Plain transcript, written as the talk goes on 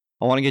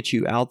I want to get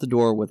you out the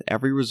door with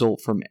every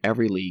result from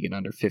every league in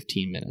under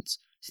 15 minutes,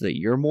 so that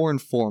you're more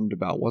informed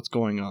about what's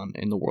going on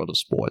in the world of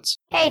sports.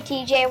 Hey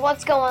TJ,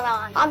 what's going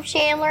on? I'm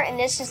Chandler and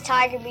this is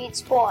Tiger Beat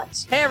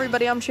Sports. Hey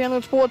everybody, I'm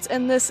Chandler Sports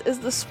and this is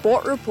the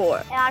Sport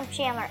Report. And I'm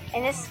Chandler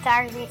and this is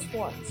Tiger Beat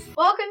Sports.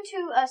 Welcome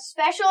to a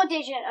special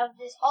edition of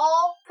this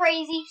all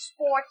crazy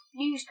sports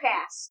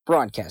newscast.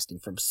 Broadcasting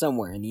from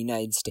somewhere in the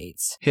United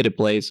States. Hit it,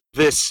 Blaze.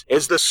 This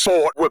is the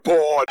Sport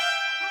Report.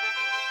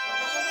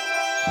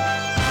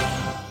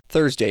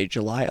 Thursday,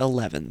 July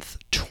 11th,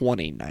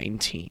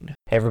 2019.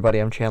 Hey everybody,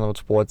 I'm Chandler with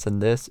Sports, and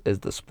this is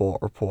the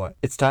Sport Report.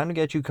 It's time to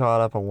get you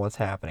caught up on what's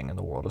happening in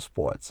the world of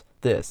sports.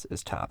 This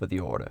is Top of the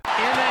Order. In a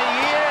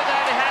year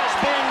that has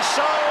been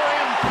so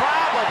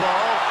improbable,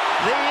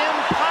 the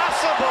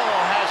impossible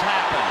has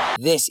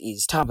happened. This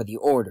is Top of the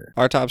Order.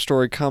 Our top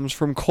story comes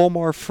from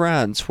Colmar,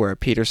 France, where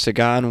Peter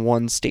Sagan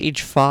won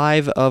Stage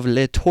 5 of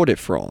Le Tour de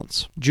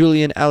France.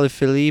 Julien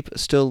Alaphilippe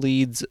still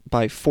leads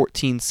by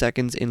 14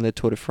 seconds in Le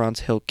Tour de France.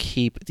 He'll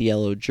keep the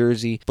yellow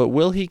jersey, but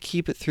will he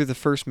keep it through the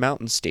first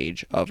mountain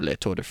stage of Le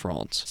Tour de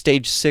France?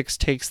 Stage 6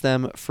 takes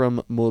them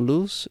from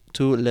Mulhouse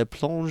to Les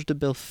Plonges de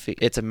Belfi.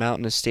 It's a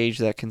mountainous stage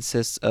that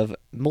consists of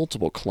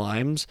multiple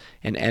climbs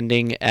and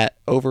ending at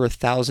over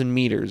 1,000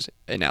 meters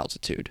in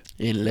altitude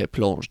in Les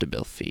Plonges de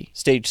Belfi.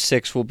 Stage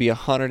 6 will be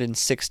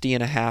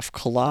 160.5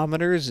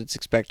 kilometers. It's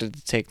expected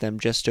to take them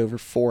just over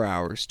 4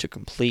 hours to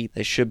complete.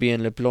 They should be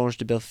in Les Plonges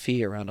de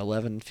Belfi around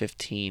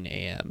 11:15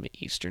 a.m.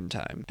 Eastern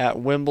Time.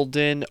 At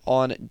Wimbledon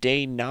on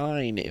day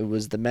 9, it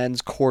was the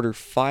men's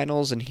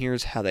quarterfinals, and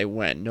here's how they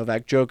went.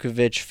 Novak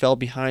Djokovic fell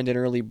behind an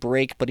early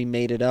break, but he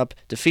made it up,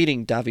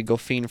 defeating David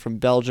Goffin from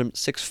Belgium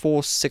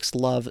 6-4,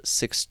 6-love,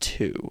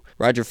 6-2.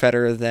 Roger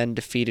Federer then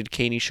defeated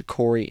Kei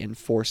Nishikori in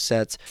 4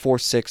 sets,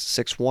 4-6,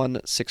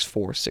 6-1,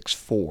 6-4,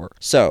 6-4.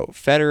 So,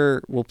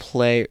 Federer will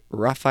play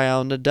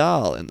Rafael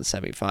Nadal in the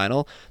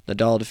semifinal.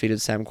 Nadal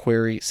defeated Sam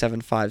Querrey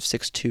 7-5,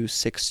 6-2,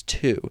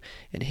 6-2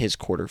 in his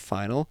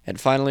quarterfinal. And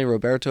finally,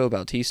 Roberto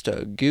Bautista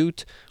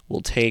Agut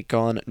will take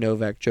on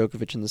Novak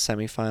Djokovic in the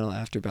semifinal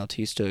after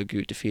Bautista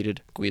Agut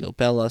defeated Guido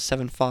Bella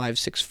 7-5,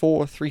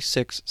 6-4,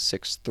 3-6,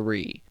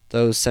 6-3.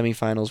 Those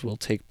semifinals will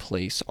take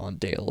place on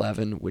day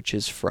 11, which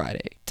is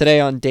Friday. Today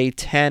on day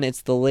 10,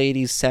 it's the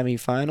ladies'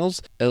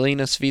 semifinals.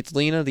 Elina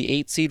Svitolina, the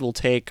 8 seed, will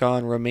take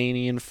on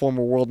Romanian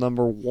former world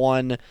number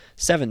 1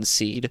 7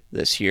 seed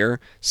this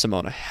year,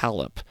 Simona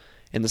Halep.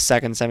 In the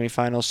second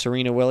semifinal,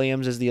 Serena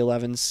Williams is the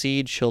 11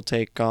 seed. She'll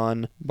take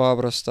on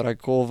Barbara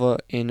Strykova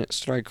in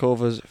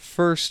Strykova's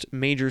first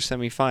major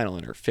semifinal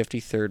in her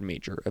 53rd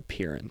major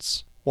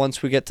appearance.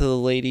 Once we get to the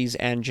ladies'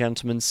 and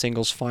gentlemen's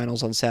singles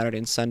finals on Saturday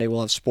and Sunday,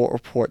 we'll have Sport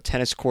Report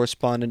tennis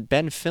correspondent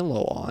Ben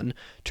Finlow on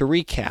to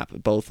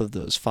recap both of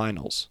those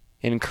finals.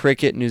 In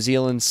cricket, New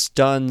Zealand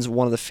stuns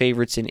one of the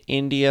favorites in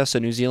India, so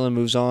New Zealand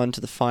moves on to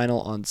the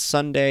final on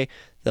Sunday.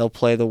 They'll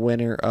play the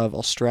winner of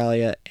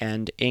Australia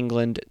and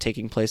England,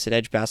 taking place at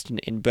Edgbaston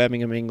in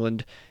Birmingham,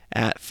 England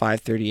at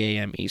 5:30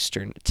 a.m.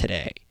 Eastern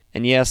today.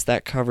 And yes,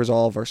 that covers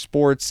all of our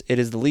sports. It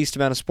is the least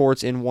amount of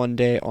sports in one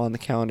day on the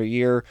calendar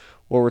year.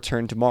 We'll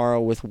return tomorrow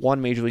with 1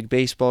 Major League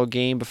Baseball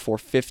game before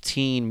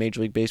 15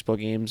 Major League Baseball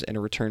games and a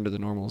return to the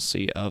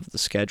normalcy of the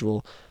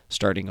schedule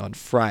starting on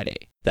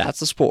Friday. That's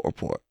the Sport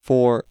Report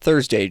for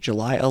Thursday,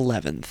 July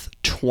 11th,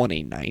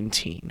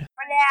 2019.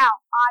 For now,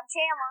 I'm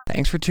Chandler.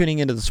 Thanks for tuning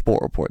into the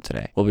Sport Report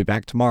today. We'll be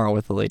back tomorrow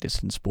with the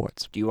latest in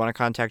sports. Do you want to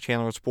contact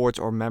Chandler Sports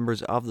or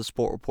members of the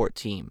Sport Report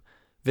team?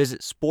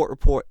 Visit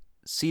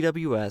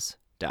sportreportcws.com.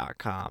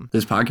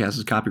 This podcast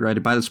is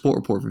copyrighted by the Sport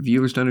Report for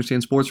viewers to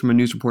understand sports from a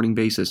news reporting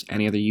basis.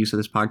 Any other use of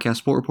this podcast,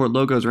 Sport Report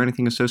logos, or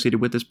anything associated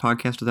with this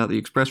podcast without the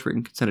express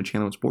written consent of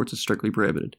Chandler Sports is strictly prohibited.